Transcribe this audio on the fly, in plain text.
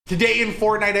Today in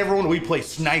Fortnite, everyone, we play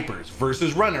snipers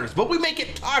versus runners, but we make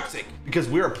it toxic because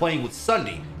we are playing with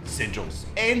Sunday, Sigils,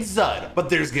 and Zud. But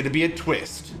there's gonna be a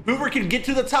twist. Whoever can get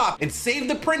to the top and save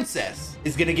the princess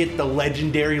is gonna get the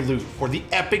legendary loot for the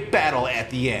epic battle at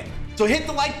the end. So hit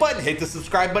the like button, hit the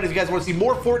subscribe button if you guys want to see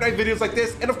more Fortnite videos like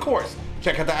this, and of course,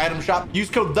 check out the item shop. Use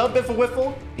code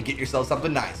TheBiffleWiffle and get yourself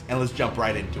something nice. And let's jump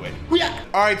right into it.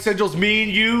 All right, Sigils, me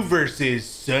and you versus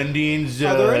Sunday and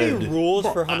Zud. Are there any rules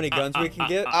for how many guns we can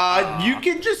get? You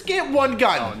can just get one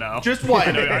gun. Oh, no. Just one.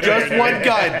 Just one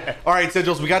gun. All right,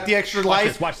 Sigils, we got the extra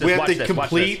life. Watch this, we have watch to this,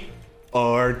 complete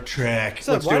our track.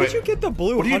 So Let's why do did it. you get the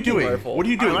blue What are you hunting doing? rifle? What are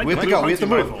you doing? like We have to blue go. We have to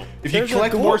hunting move. rifle. If you There's a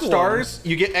collect gold more one. stars,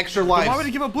 you get extra lives. Why would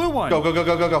he give a blue one? Go, go, go,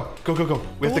 go, go, go. Go, go, go.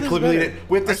 We have to Gold is complete better. it.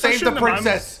 We have to I save the shouldn't have-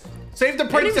 princess. Save the They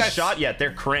haven't even princess. shot yet.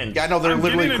 They're cringe. Yeah, I know, they're I'm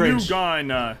literally getting cringe. a new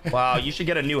gun. Wow, you should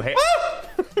get a new hair.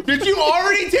 Did you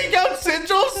already take out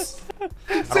Sigils?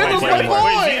 Sigils, Wait, my is he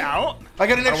boy! out? I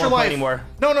got an extra wanna play life. anymore.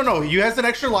 No. He has an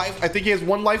extra life. I think he has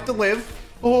one life to live.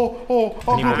 I'm need more pooping.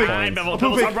 coins. Biffle, I'm Biffle,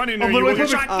 pooping. stop running. I'm You will literally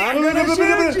get pooping. shot. I'm gonna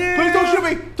shoot you. Please don't shoot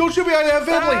me. Don't shoot me. I have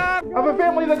family. I have a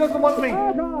family that doesn't love me.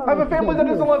 I have a family that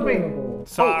doesn't love me.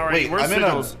 Sorry, Wait, where's I'm in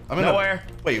Sigils? Nowhere.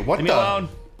 Wait, what Leave the? me alone.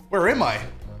 Where am I?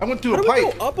 I went through How a do we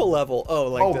pipe. go up a level? Oh,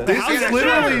 like Oh, this. this How's is that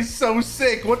literally sure? so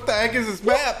sick. What the heck is this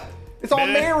map? It's all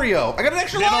Biff. Mario. I got an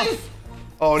extra Biff. life.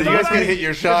 Oh, you guys can hit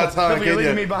your shots, huh? Biffle, you're Can leaving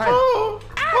you? me behind.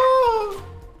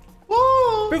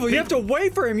 Biffle, you have to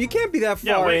wait for him. You can't be that far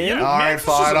Yeah, wait, in. yeah. All right, Max is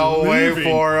fine. I'll wait moving.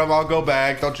 for him. I'll go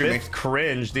back. Don't shoot me. It's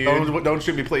cringe, dude. Don't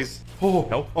shoot me, please. Oh,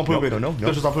 Nope, I'm pooping. no.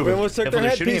 This is I'm We pooping. almost took Biffle, their they're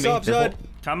head shooting piece at me. off, Zud.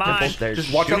 Come on. Biffle, they're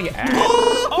Just watch shooting out. at.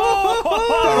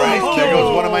 All right, there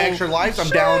goes one of my extra lives. I'm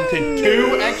down to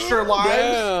 2 extra lives.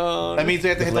 Down. That means they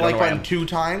have to hit the Just like let it button around. 2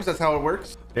 times. That's how it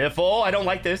works. Biffle, I don't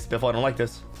like this. Biffle, I don't like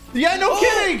this. Yeah, no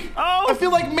kidding. Oh. I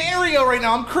feel like Mario right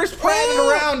now. I'm Chris Prattting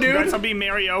around, You guys, dude. I'm being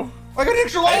Mario. I got an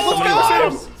extra life. Let's so many go.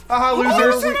 lives. Haha,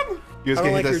 losers. him. You guys I don't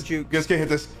can't like hit your this. You juke. guys can't hit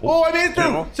this. Oh, I made it through.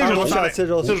 Biffle. Sigils, Biffle, Shot,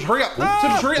 Sigils. Sigils, hurry up.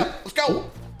 Sigils, hurry up. Let's go.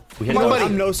 We hit Come on, it. buddy.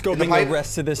 I'm no In scoping pipe. the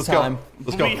rest of this Let's go. time.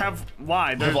 Let's go. We have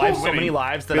why? Biffle, I have so many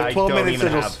lives that We I have 12 don't minutes,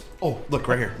 even Sigils. have. Oh, look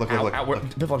right here. Look, Ow, look, ow, look.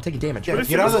 Biffle, I'm taking damage. Yeah, is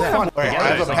get out of this? this fun. All right, Yeah, I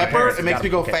have it's a like a pepper. parrot. It makes me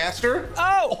go Okay. faster.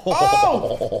 Oh!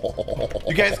 Oh!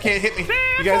 You guys can't hit me.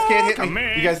 You guys can't hit Come me.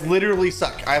 here. You guys literally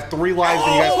suck. I have 3 lives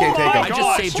and you guys can't take my I them. God.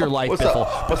 just saved your life, What's Biffle.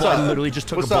 up? What's Biffle, up? I literally just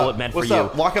took What's a bullet up? meant What's for you.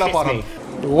 up? Lock it up Kiss on me.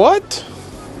 him. What?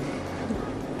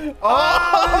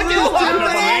 Oh, look at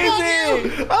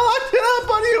amazing. I locked it up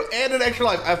on you. And an extra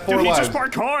life. I have 4 Dude, he's lives. just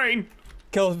parkouring.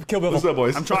 Kill Biffle. What's up,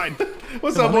 boys? I'm trying.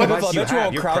 What's up, boys? Biffle, I you bet you have?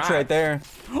 won't You're crouch cracked. right there.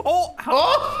 Oh,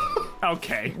 Oh!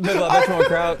 okay. Biffle, I bet you won't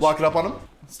crouch. Lock it up on him.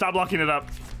 Stop locking it up.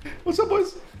 What's up,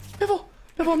 boys? Biffle,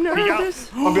 I'm nervous.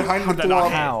 I'm behind the that not door.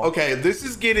 How? Okay, this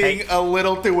is getting a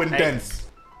little too intense.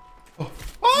 Oh,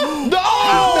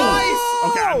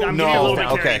 Okay, I'm No. getting a little bit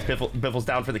Okay. carried. Biffle's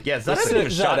down for the yes. That's That's not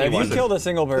even it, shot Zud. Have you anyone. killed a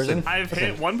single person? I've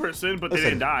hit one person, but they Listen,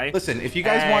 didn't die. listen, if you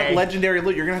guys Hey. want legendary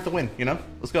loot, you're gonna have to win, you know?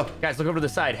 Let's go. Guys, look over to the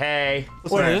side. Hey.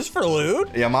 What, is this for loot?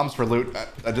 Yeah, mom's for loot.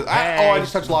 Hey. I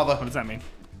just touched lava. What does that mean?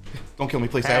 Don't kill me,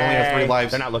 please. I only have 3 Hey.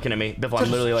 lives. They're not looking at me. Biffle, I'm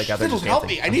literally like out there Sigils, just help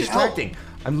dancing. me. I I'm need help. distracting.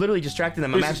 I'm literally distracting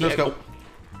them. I'm Please, actually. let's go.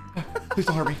 Please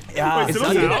don't hurt me. Yeah, Wait, keep,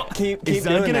 Sigils out? keep Is that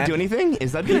doing gonna that. do anything?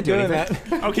 Is that gonna Keep do doing anything?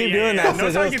 that. Okay, Keep yeah, doing yeah. that, No,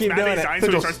 it's not Sigils. like it's Keep mad doing that he's it. dying, so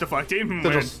he Sigils. starts deflecting. Sigils,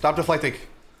 Weird. stop deflecting.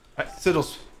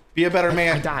 Sigils, be a better I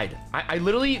man. died. I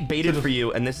literally baited for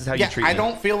you, and this is how you Yeah, treat me. I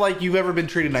don't feel like you've ever been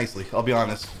treated nicely. I'll be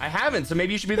honest. I haven't, so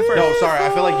maybe you should be the first. No, sorry. I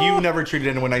feel like you never treated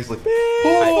anyone nicely.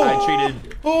 I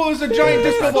treated. Oh, there's a giant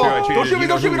disco not true. I ball. treated Don't shoot you me.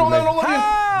 Don't shoot me. Don't let me.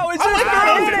 How? It's just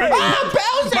Ah,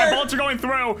 My Bowser! bolts are going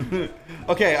through.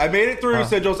 Okay, I made it through,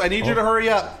 Sigils. I need you to hurry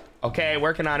up. Okay,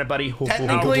 working on it, buddy.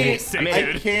 Technically, sick, I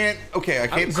dude. can't. Okay, I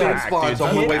can't I'm clear cracked, spawn, dude. so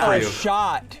I'm gonna hit wait for a you.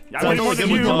 shot. I'm doing more than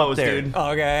with you. Lowe's, there. dude.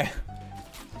 Okay.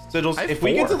 Sigils, I have if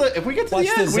we get to 4. the if we get to Watch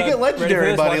the end, this, we get ready for legendary,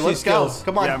 this? buddy. Watch Let's these go. skills.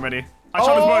 Come on. Yeah, I'm ready. I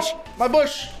shot his bush. My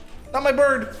bush, not my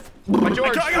bird. My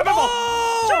George. I got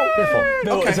Biffle. Biffle.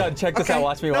 Bill, Okay. Zud, check this Okay. out.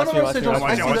 Watch me. No, Watch no, me. no, Watch me. Sigils, Watch me.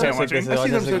 I see Watch them, me. Check this I out.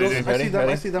 see them, Watch this, Sigils. I see them.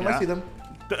 I see them. I see them.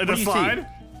 The you slide.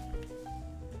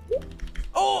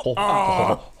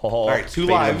 Oh. All right, 2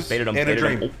 lives Baited him. and a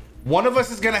dream. One of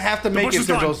us is gonna have to make bush it, is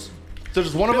gone. Sigils.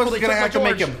 Sigils, one of us Biffle, is they gonna took have to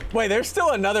my make him. George. Wait, there's still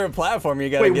another platform you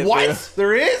gotta Wait, get what? through.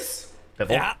 There is? Biffle.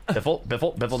 Yeah. Biffle. They're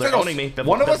Sigils, owning me. Biffle,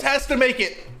 one of us Biffle. has to make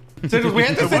it. Sigils, we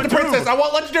have to save the One, two. princess. I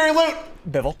want legendary loot.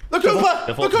 Biffle. The Koopa!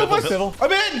 Biffle, The Koopas! Biffle,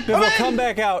 I'm in! Biffle, I'm in! come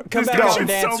back out. Come This back guy out and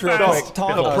shoots dance so real fast. quick.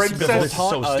 Taunt Biffle, us. princess. Biffle, This is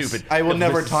taunt so us. stupid. I will Biffle,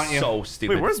 never this is taunt you. So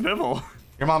stupid. Wait, where's Biffle?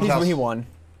 Your mom's house. He won.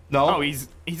 No? Oh, he's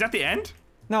at the end?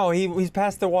 No, he's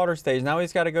past the water stage. Now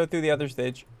he's got to go through the other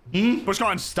stage. Bush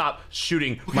gone. Stop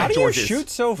shooting my How do you Georges. shoot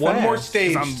so fast? One more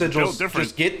stage, I'm built Sigils. different.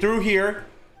 Just get through here.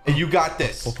 and you got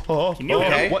this. Can you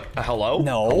Okay. hit? What? Hello?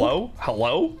 No. Hello?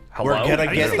 Hello? Hello? We're gonna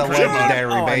you get the using critical mode?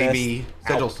 legendary, Oh, I baby.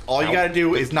 Sigils, all you Ow. gotta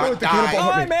do is not Oh, die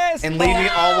I missed. and leave me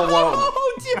all alone.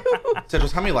 Oh, dude.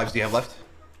 Sigils, how many lives do you have left?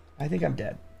 I think I'm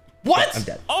dead. What? I'm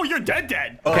dead. Oh, you're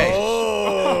dead. Okay.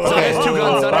 Oh. Okay. It's 2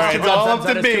 guns. All right, it's all up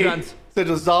to me. 2 guns.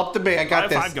 Sigils, it's all up to me. I got I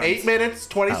have 5 this. guns. 8 minutes,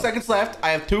 20 seconds left. I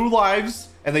have 2 lives,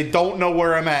 and they don't know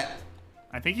where I'm at.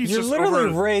 I think he's You're just literally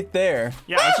over. right there.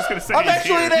 Yeah, I was just gonna say. I'm he's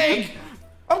actually here. an egg.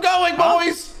 I'm going,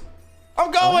 boys.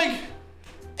 I'm going.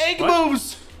 Egg What?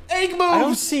 moves. Egg I don't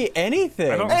moves. see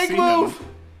anything. I don't- Egg see move. them.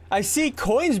 I see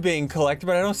coins being collected,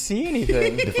 but I don't see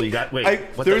anything. Biffle, you got. Wait.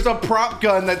 What There's the? a prop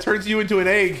gun that turns you into an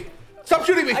egg. Stop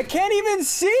shooting me. I can't even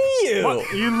see you.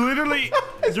 What? You literally.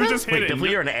 You're just Wait, hidden. Biffle,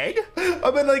 you're an egg?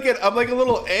 I'm like a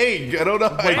little egg. I don't know.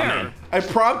 Where? I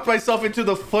propped myself into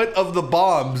the foot of the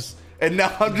bombs, and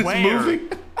now I'm just Where? moving.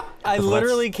 I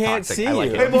literally can't Toxic. see I like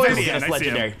you. it. Hey, boys. Yeah, That's I see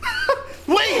him. legendary.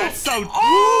 Wait. That's so.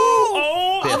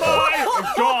 Oh! Oh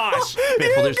my gosh.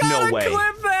 Biffle, there's no Gotta way.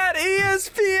 clip that.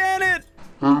 ESPN it.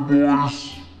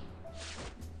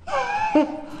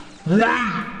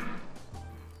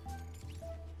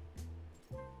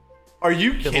 Are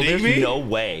you Biffle, kidding there's me? no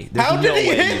way. There's How no did he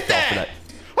way you hit fell for that?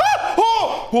 Ah!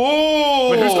 Oh!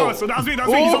 Oh! Wait, who's going? So that was me. That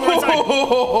was me. He's on the right side.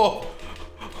 Oh!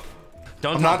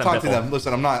 Don't I'm not talk talking to them.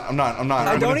 Listen, I'm not.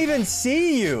 I don't even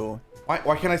see you. Why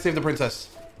can't I save the princess?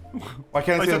 Why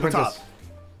can't I He's save the at the top. princess?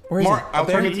 Where is Mar- he? I'll Up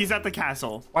there? turn it- He's at the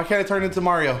castle. Why can't I turn into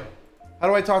Mario? How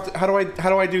do I talk to, how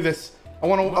do I do this? I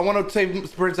want to save the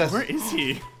princess. Where is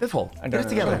he? Biffle, I get don't it know.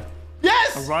 together.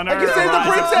 Yes! runner I can save the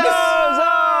rises. princess! Yes!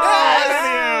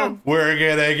 Yes! We're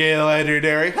gonna get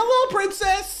legendary. Hello,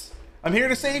 princess. I'm here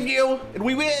to save you, and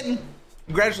we win.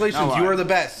 Congratulations, Now you what? are the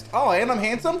best. Oh, and I'm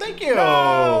handsome. Thank you.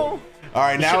 No. All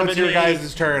right, now should've it's been your me.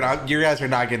 guys' turn. You guys are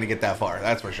not going to get that far.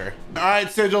 That's for sure. All right,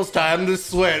 Sigils, time to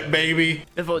sweat, baby.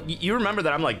 Biffle, you remember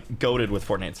that I'm like goated with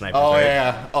Fortnite snipers, Oh, right?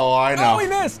 yeah. Oh, I know. Oh, he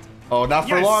missed. Oh, not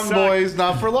for You long, suck. boys.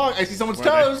 Not for long. I see someone's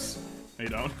Where are they? toes. No, you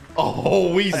don't.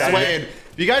 Oh, we sweating.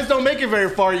 If you guys don't make it very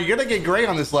far, you're going to get gray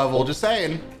on this level. Just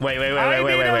saying. Wait. I need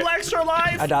an extra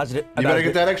life. I dodged it. You better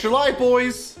get that extra life,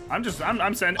 boys. I'm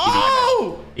sending.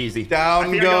 Oh! Easy. Down I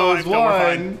think I got goes life, though,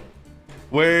 we're fine. one.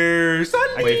 Where's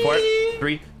Sunny? Wait for it.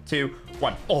 3, 2,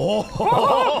 1.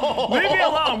 Oh! Leave me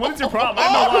alone. What is your problem? I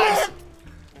have no lives.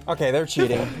 Okay, they're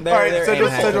cheating. All They're, right, they're Sigils, aim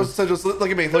hacking. Sigils,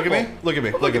 look at me, look at me, look at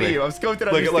me, look at me. you. I'm scoped it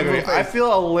on Look your at me. stupid I face.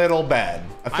 feel a little bad.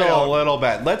 I feel don't. a little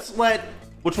bad. Let's let.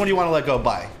 Which one do you want to let go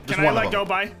by? Just Can I one let of them. go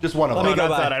by? Just one of Let them. me go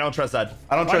Not by. Zud. I don't trust that.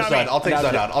 I don't Why trust not Zud. me? I'll take I Zud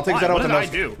dodged out. I'll take Why? Zud out What with did no I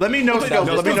scope. do? Let me no scope.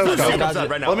 No Let me scope. no No scope. scope.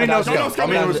 Right now. Let me no No scope. scope. Let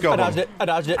me no I scope dodged him. it. I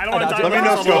dodged it. I don't I wanna dodged die. Let me it. no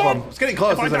First scope level. him. It's getting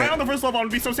close, If I isn't die on it? the first level, I'm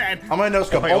gonna be so sad. I'm gonna no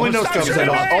scope. Wait, Only no stop scopes. shooting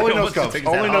Sigils. me. Only no Almost scopes. took that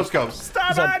Only no off. scopes.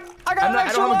 Stop Zud. it. I got an I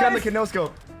extra don't have a gun that life. can no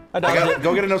scope. I dodged it.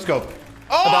 Go get a no scope. dodged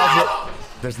Oh!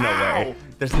 There's no Ow. way.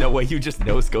 There's no way you just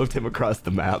no scoped him across the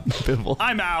map, Biffle.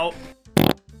 I'm out.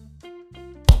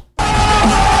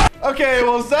 Okay,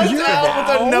 well, Zud's out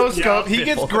with a no scope. Yeah, He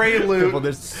gets Biffle. gray loot. Biffle,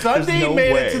 there's Sunday no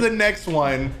made way. it to the next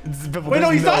one. Biffle, Wait, no,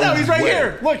 there's he's not no out. He's right way.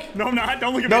 here. Look. No, I'm not.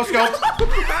 Don't look at No me. scope.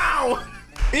 Ow.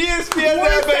 ESPN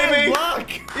What is that, that baby. luck?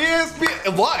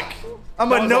 ESPN luck. I'm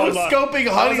That a was no all luck. scoping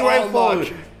That honey was all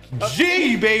rifle.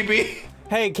 G, baby.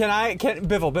 Hey,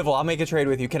 Biffle, I'll make a trade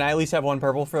with you. Can I at least have one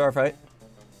purple for our fight?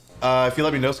 If you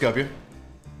let me no scope you.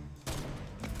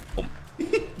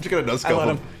 Just gonna no I scope let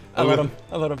him. I let him.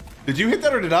 I let him. Did you hit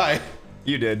that or did I?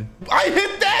 You did. I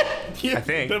hit that. I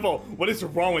think. Biffle, what is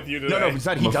wrong with you today? No,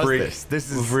 Zud, he I'm a does freak. this.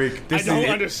 This I'm a is freak. I This don't is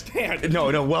understand.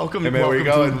 No, welcome. Hey, man, where you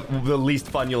welcome to the least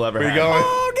fun you'll ever Where you have. going?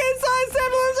 Oh, get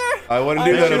inside, loser! I wouldn't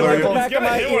do that should've if I went were you. back He's in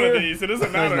gonna my hit one of ear. these. It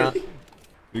doesn't There's matter. not.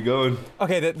 You going?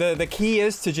 Okay, the key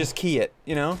is to just key it,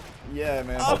 you know? Yeah,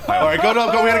 man. All right, go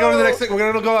up. Go. We gotta go to the next thing.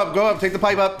 We're gonna go up. Go up. Take the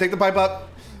pipe up. Take the pipe up.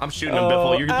 I'm shooting him,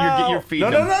 Biffle. You're ow. feeding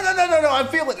No. him. I'm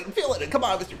feeling it. I'm feeling it. Come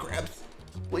on, Mr. Krabs.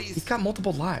 Please. He's got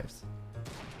multiple lives.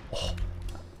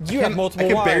 You have multiple I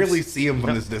can wives. barely see him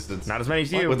from this distance. Not as many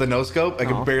as you. With a no scope, I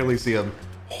can Oh. barely see him.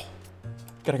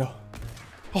 Gotta go.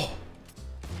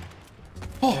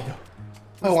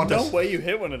 I want No this. way you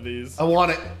hit one of these. I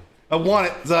want it. I want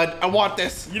it, Zud. I want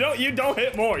this. You don't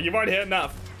hit more. You've already hit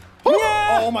enough.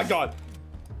 Yeah! Oh my god.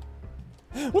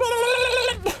 Full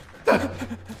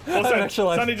an send. extra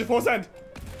life. Sunny, just full send.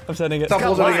 I'm sending it. Stop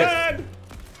Full holding it. send.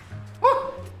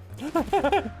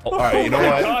 All right, you know Oh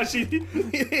my what? gosh,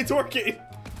 it's working.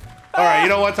 All right, you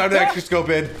know what? Time to extra scope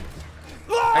in.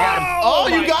 Oh,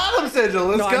 you my- got him, Sigil.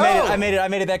 Let's No, go. I made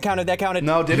it. That counted.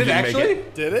 No, did it didn't make actually?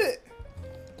 Did it?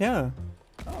 Yeah.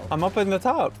 I'm up in the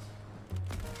top.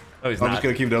 Oh, he's I'm not. just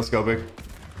gonna keep no scoping.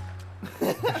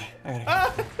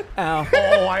 Ow.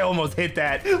 Oh, I almost hit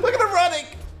that. Look at him running.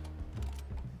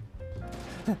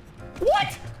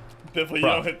 Biffle, you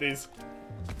Bro. don't hit these.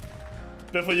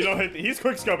 Biffle, you don't hit. He's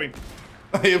quick scoping.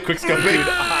 I have quick scoping.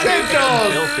 I'm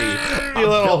Central! filthy. You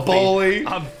little bully.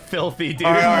 I'm filthy, dude.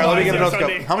 All right, let me get a no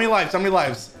Sunday. scope. How many lives? How many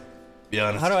lives? Be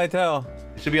honest. How do I tell?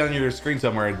 It should be on your screen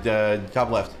somewhere, top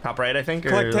left. Top right, I think. Or...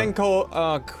 Collect 10 coal.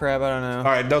 Oh crap! I don't know. All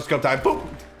right, no scope time. Boom.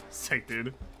 Sick,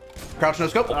 dude. Crouch no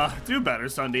scope. Do better,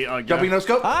 Sunday. Jumping no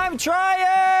scope. I'm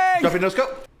trying. Jumping no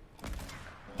scope.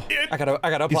 I gotta He's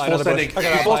apply full another bush. standing. I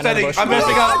gotta He's full apply another standing. bush. I'm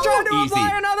messing I'm up. trying to Easy.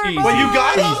 apply another Easy. bush. Wait, you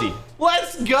got him? Easy.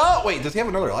 Let's go. Wait, does he have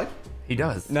another life? He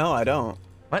does. No, I don't.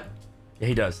 What? Yeah,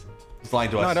 he does. He's lying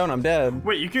to us. No, I don't. I'm dead.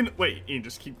 Wait, you can wait. Ian,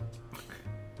 just keep.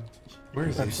 Where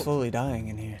is he? I'm slowly dying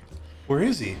in here. Where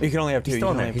is he? You can only have 2. He's You still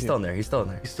can in only there. have He's 2. still in there. He's still in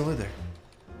there. He's still in there.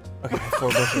 Okay, 4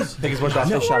 bushes. Take his bush off.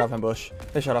 They shot off in bush.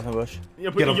 They shot off in bush. Yeah,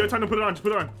 Get him. you have time to put it on.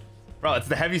 Put it on. Bro, it's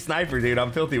the heavy sniper, dude.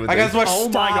 I'm filthy with I got this. as much. Oh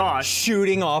my Stop gosh.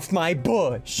 shooting off my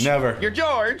bush. Never. You're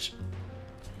George.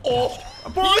 Bush! He's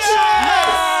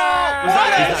not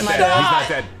dead. He's not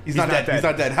dead. He's not dead. He's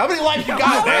not dead. How many lives you got,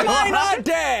 How am I man? not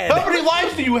dead? How many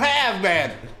lives do you have,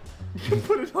 man?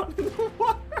 Put it on in the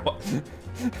water.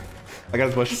 I got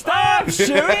his bush. Stop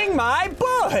shooting my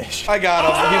bush. I got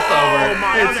him. He's over. my,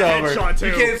 I It's got a over. headshot, too.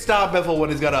 You can't stop Biffle when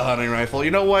he's got a hunting rifle.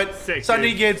 You know what? Sick,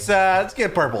 Sunday dude. gets, let's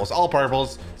get purples. All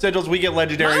purples. Sigils, we get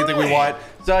legendary, anything we want.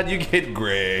 Zud, you get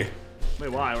gray. Wait,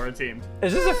 why? We're a team.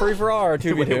 Is this a free-for-all or a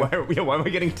 2v2? Why am I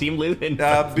getting team loot? And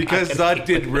Because Zud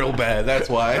did real bad. That's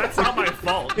why. That's not my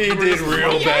fault. He did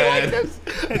real bad. It's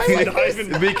not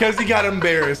even- Because he got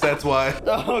embarrassed. That's why.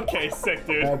 Okay, sick,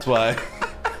 dude. That's why.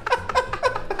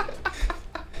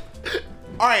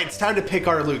 All right, it's time to pick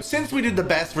our loot. Since we did the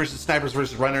best versus snipers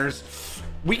versus runners,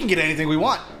 we can get anything we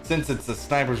want. Since it's the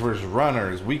snipers versus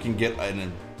runners, we can get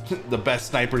the best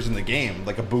snipers in the game,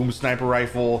 like a boom sniper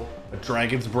rifle, a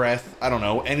dragon's breath, I don't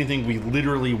know, anything we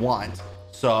literally want.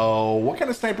 So what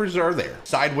kind of snipers are there?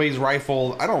 Sideways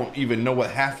rifle, I don't even know what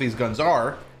half these guns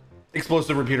are.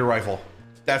 Explosive repeater rifle,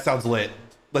 that sounds lit.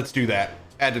 Let's do that.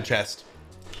 Add to chest.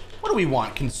 What do we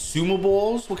want?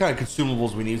 Consumables? What kind of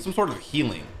consumables we need? Some sort of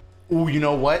healing. Ooh, you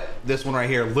know what? This one right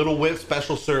here, Little Whip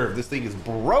Special Serve. This thing is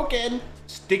broken.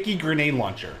 Sticky grenade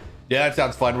launcher. Yeah, that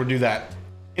sounds fun. We'll do that.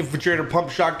 Infiltrator pump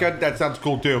shotgun. That sounds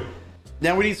cool too.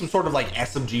 Now we need some sort of like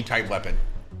SMG type weapon.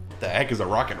 What the heck is a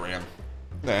rocket ram?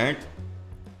 The heck?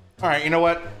 All right, you know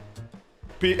what?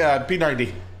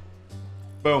 P90.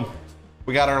 Boom.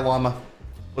 We got our llama.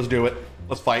 Let's do it.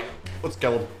 Let's fight. Let's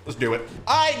kill him. Let's do it.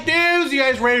 All right, dudes. You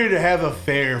guys ready to have a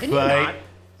fair you fight? not?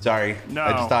 Sorry. No.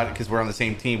 I just thought because we're on the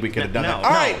same team, we could have done No, that.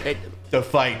 All no, right. The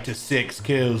fight to 6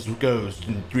 kills goes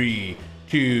in 3,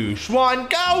 2, Schwan,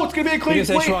 go! It's gonna be a clean You can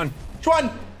say sweep. Schwan.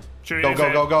 Schwan! Sure, Go, you go,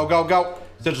 said- go, go, go, go.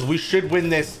 Essentials, we should win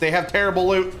this. They have terrible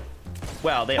loot.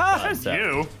 Well, they Ah, have That's so.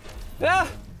 you. Yeah.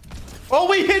 Oh,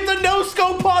 we hit the no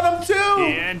scope on him too!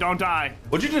 And don't die.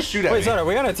 What'd you just shoot at Wait, me? Zod, are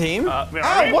we on a team? Wait, Oh,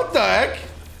 are we? what the heck?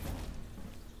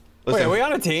 Wait, Listen, are we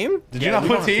on a team? did you Yeah, not we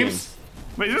put don't have teams?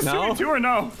 Wait, is this No. 2v2 or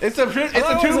no? It's a I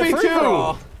thought it was a 2v2.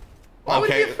 free-for-all. Why would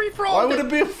it be a free-for-all? Why would it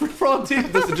be a free-for-all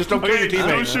team? Listen, just don't kill Okay, your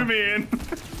don't teammate. shoot me in.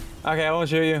 Okay, I won't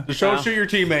shoot you. Just don't No. shoot your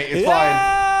teammate. It's fine.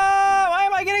 Yeah! Why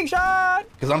am I getting shot?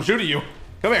 Because I'm shooting you.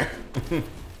 Come here.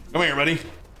 Come here, buddy.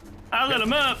 I lit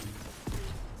him up.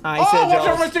 I Oh, said watch out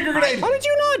Joel. for my sticker grenade. How did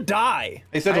you not die?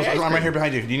 Hey, Sigils, Ice I'm right cream. here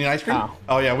behind you. Do you need ice cream? Oh.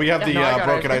 Oh, yeah, we have the no, I got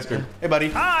broken ice ice cream. Hey, buddy.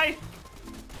 Hi.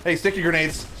 Hey, sticky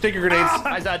grenades. Sticky grenades.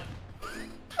 I said,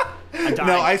 I died.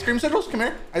 No, ice cream, Sigils. Come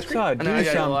here. Ice cream. God, do I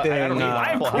don't something. need I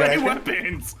have Wow. great Yeah,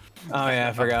 weapons. Oh yeah,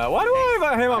 I forgot. Why do I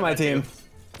have him on my team?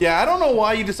 Yeah, I don't know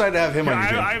why you decided to have him on your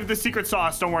I team. have the secret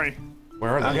sauce. Don't worry.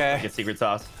 Where are they? Okay. get secret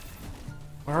sauce.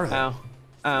 Where are they? Ow.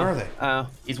 Ow. Where are they? Ow.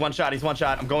 He's one shot. He's one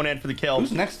shot. I'm going in for the kill.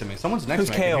 Who's next to me? Someone's next Who's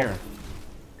to me. I can Kale? hear him.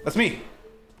 That's me.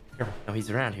 Careful. No, he's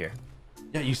around here.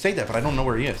 Yeah, you say that, but I don't know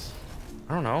where he is.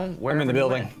 I don't know. Where I'm in the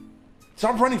building.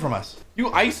 Stop running from us.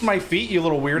 You iced my feet, you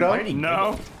little weirdo. Why did he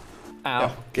No.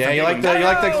 Ow. Yeah, you like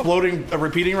the exploding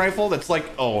repeating rifle? That's like,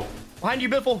 oh, Behind you,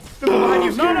 Biffle. Biffle, behind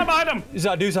you. No, not behind him.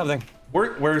 Zod, do something.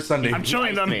 where's Sunday? I'm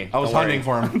chilling them. Me. I was Don't worry. hunting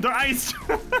for him. They're iced.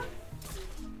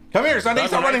 Come here, Sunday.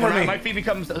 Stop running from me. My feet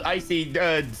becomes icy.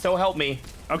 So help me.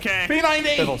 Okay.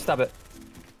 P90. Biffle, stop it.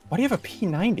 Why do you have a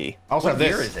P90? I also What have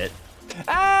year this. is it?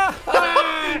 Ah!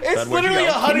 It's Bud, where'd you literally go?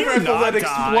 a hunting Can you rifle not that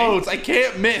die? explodes. I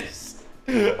can't miss.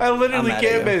 I literally mad at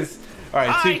can't you. miss. All right,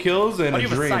 Hi. 2 kills and Oh, a you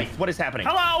have a dream. sight. What is happening?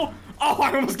 Hello. Oh,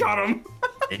 I almost got him.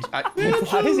 Why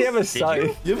does he have a you?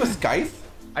 scythe? You have a scythe?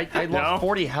 I No. lost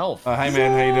 40 health. Hi,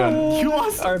 man. How you doing? You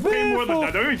lost Our way more than Biffle.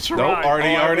 that. Don't even try. Nope, already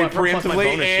Oh, I already went for plus my preemptively bonus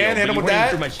shield, and hit but him you with weren't that.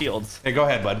 through my shields. Hey, go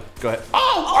ahead, bud. Go ahead.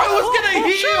 Oh, I was gonna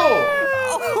heal.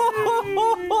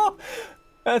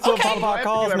 That's what Okay, do I Papa have to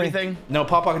calls do me. everything? No,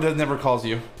 Papa never calls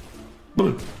you.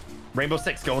 Boom. Rainbow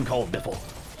Six going cold, Biffle.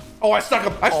 Oh, I stuck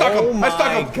him. I stuck Oh him. I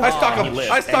stuck him. my I stuck God. him. He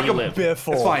I lived, stuck and he him. lived.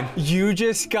 Biffle. It's fine. You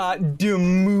just got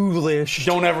demolished.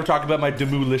 Don't ever talk about my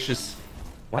demolicious.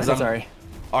 I'm sorry.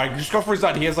 All right, just go for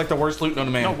Zud. He has like the worst loot known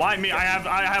to man. No, why me? I have.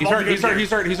 He's all hurt. the He's good hurt. gear. He's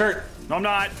hurt. He's hurt. No, I'm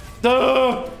not.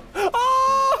 Duh.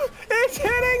 Oh, it's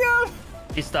hitting him.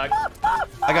 He's stuck.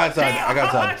 I got Zud. I got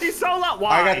Zud. He's so loud.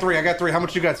 Why? I got three. I got three. How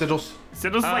much you got, Sigils?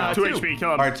 Sidle's like 2 2. HP.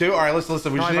 Kill him. All right, two. All right, listen.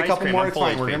 We No, just I need a have couple ice cream. more. I'm It's full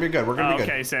fine. We're HP. gonna be good. We're gonna be good.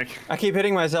 Okay, sick. I keep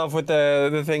hitting myself with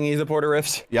the thingies, the porter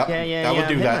rifts. Yep. Yeah, That would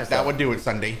do hit that. myself. That would do it,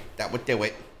 Sunday. That would do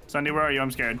it. Sunday, where are you?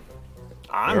 I'm scared.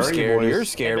 I'm Where are you, scared. boys? You're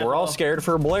scared. Hey, We're all Biffle. scared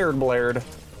for Blared.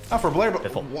 Not for Blair, but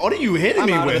Biffle. what are you hitting I'm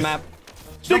me out of with? the map.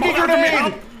 Sticky Come on, help me, grenade!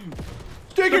 help.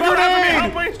 Sticky Come on, help me, grenade!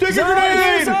 help me. Sticky Zud,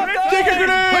 grenade! Zud, Sticky Please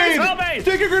grenade! help me.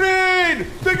 Sticky grenade!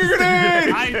 Sticky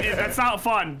grenade! That's not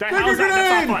fun. Sticky How's that?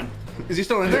 That's not grenade! fun. Is he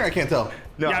still in there? I can't tell.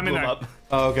 No, Yeah, I'm in blew him there. up.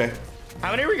 Oh, okay.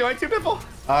 How many are we going to,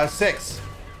 Biffle? 6.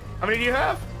 How many do you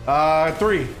have?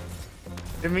 3.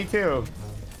 Me too.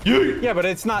 Yeah, but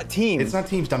it's not teams. It's not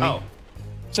teams, dummy. Oh,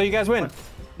 So you guys win.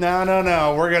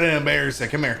 No. We're gonna embarrass it.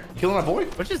 Come here. Killing a boy?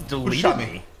 what just deleted shot me?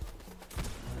 me?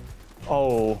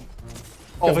 Oh.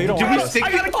 Oh, Biffle, you don't did we want stick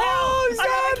I got a it? kill. Oh, I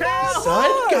got a kill.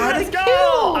 Zud got a Let's go.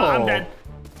 kill. I'm dead.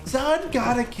 Zud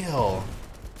got a kill.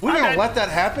 We're I'm gonna dead. let that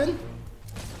happen?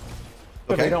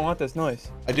 Biffle, Okay. you don't want this noise.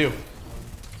 I do.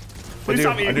 Please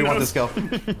stop me. I do want this kill.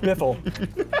 Biffle.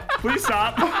 Please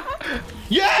stop.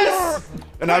 Yes!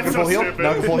 And now I can That's full so heal. stupid.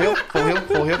 Now I can full heal.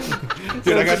 Full heal.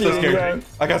 Dude, I got so cheating, scared.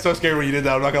 I got so scared when you did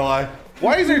that. I'm not gonna lie.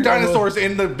 Why is there dinosaurs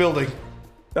in the building?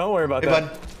 Don't worry about Hey,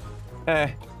 that. bud.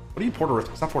 Eh, What are you porter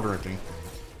rifting? Stop porter rifting.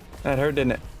 that hurt,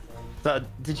 didn't it? So,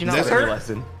 did you Does not this learn hurt? your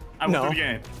lesson? I went No. through the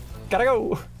game. Gotta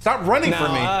go. Stop running No,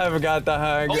 from me. I've got the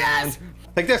high ground. Yes!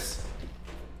 Take this.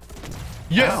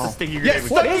 Yes! Ow. Sticky grenade Yes!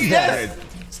 was What Sticky, is yes!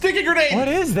 Sticky grenade! What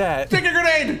is that? Sticky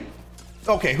grenade!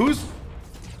 Okay, who's...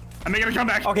 I'm making a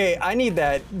comeback. Okay, I need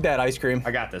that ice cream.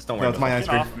 I got this. Don't worry. No, it's my Biffle. ice Get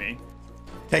cream. off me.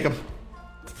 Take him.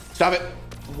 Stop it.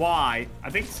 Why? I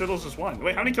think Siddle's just won.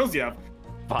 Wait, how many kills do you have?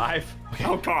 5.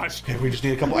 Oh gosh. Okay, we just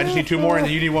need a couple. I just need 2 more, and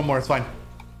then you need 1 more. It's fine.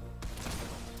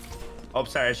 Oh,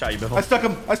 sorry, I shot you, Biffle. I stuck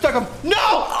him. I stuck him. No!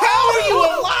 How are you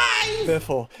alive?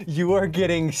 Biffle, you are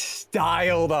getting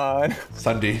styled on.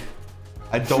 Sunday,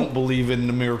 I don't believe in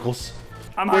the miracles.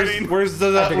 I'm hiding. Where's the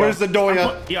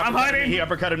Doya? He I'm uppercutted hiding. me. He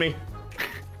uppercutted me.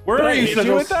 Where Did are I you, hit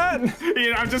you with Sigils? that?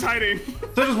 Yeah, I'm just hiding.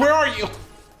 Sigils, where are you?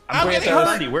 I'm Going getting after hurt.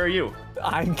 Sunday. Where are you?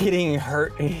 I'm getting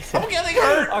hurt. I'm getting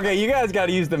hurt. Okay, you guys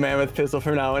gotta use the mammoth pistol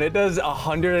from now on. It does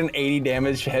 180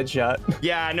 damage headshot.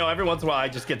 Yeah, I know. Every once in a while, I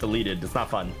just get deleted. It's not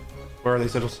fun. Where are they,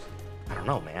 Sigils? I don't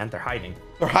know, man. They're hiding.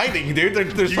 They're hiding, dude.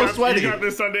 They're so sweaty. You got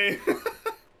this Sunday.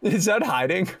 Is that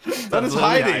hiding? That is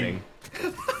literally hiding.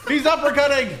 He's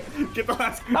uppercutting. Get the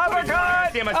last.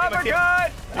 Uppercut! Damn it, damn it, damn it.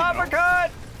 Uppercut!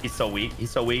 Uppercut! He's so weak.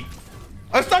 He's so weak.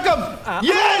 I stuck him.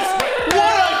 Yes!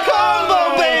 What a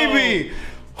combo, baby!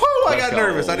 Whew, I Let's got go.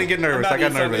 nervous. I didn't get nervous. I'm I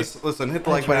got not you, nervous. Listen, hit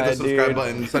the like button, hit the tried, subscribe dude.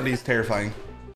 button. Sunday's terrifying.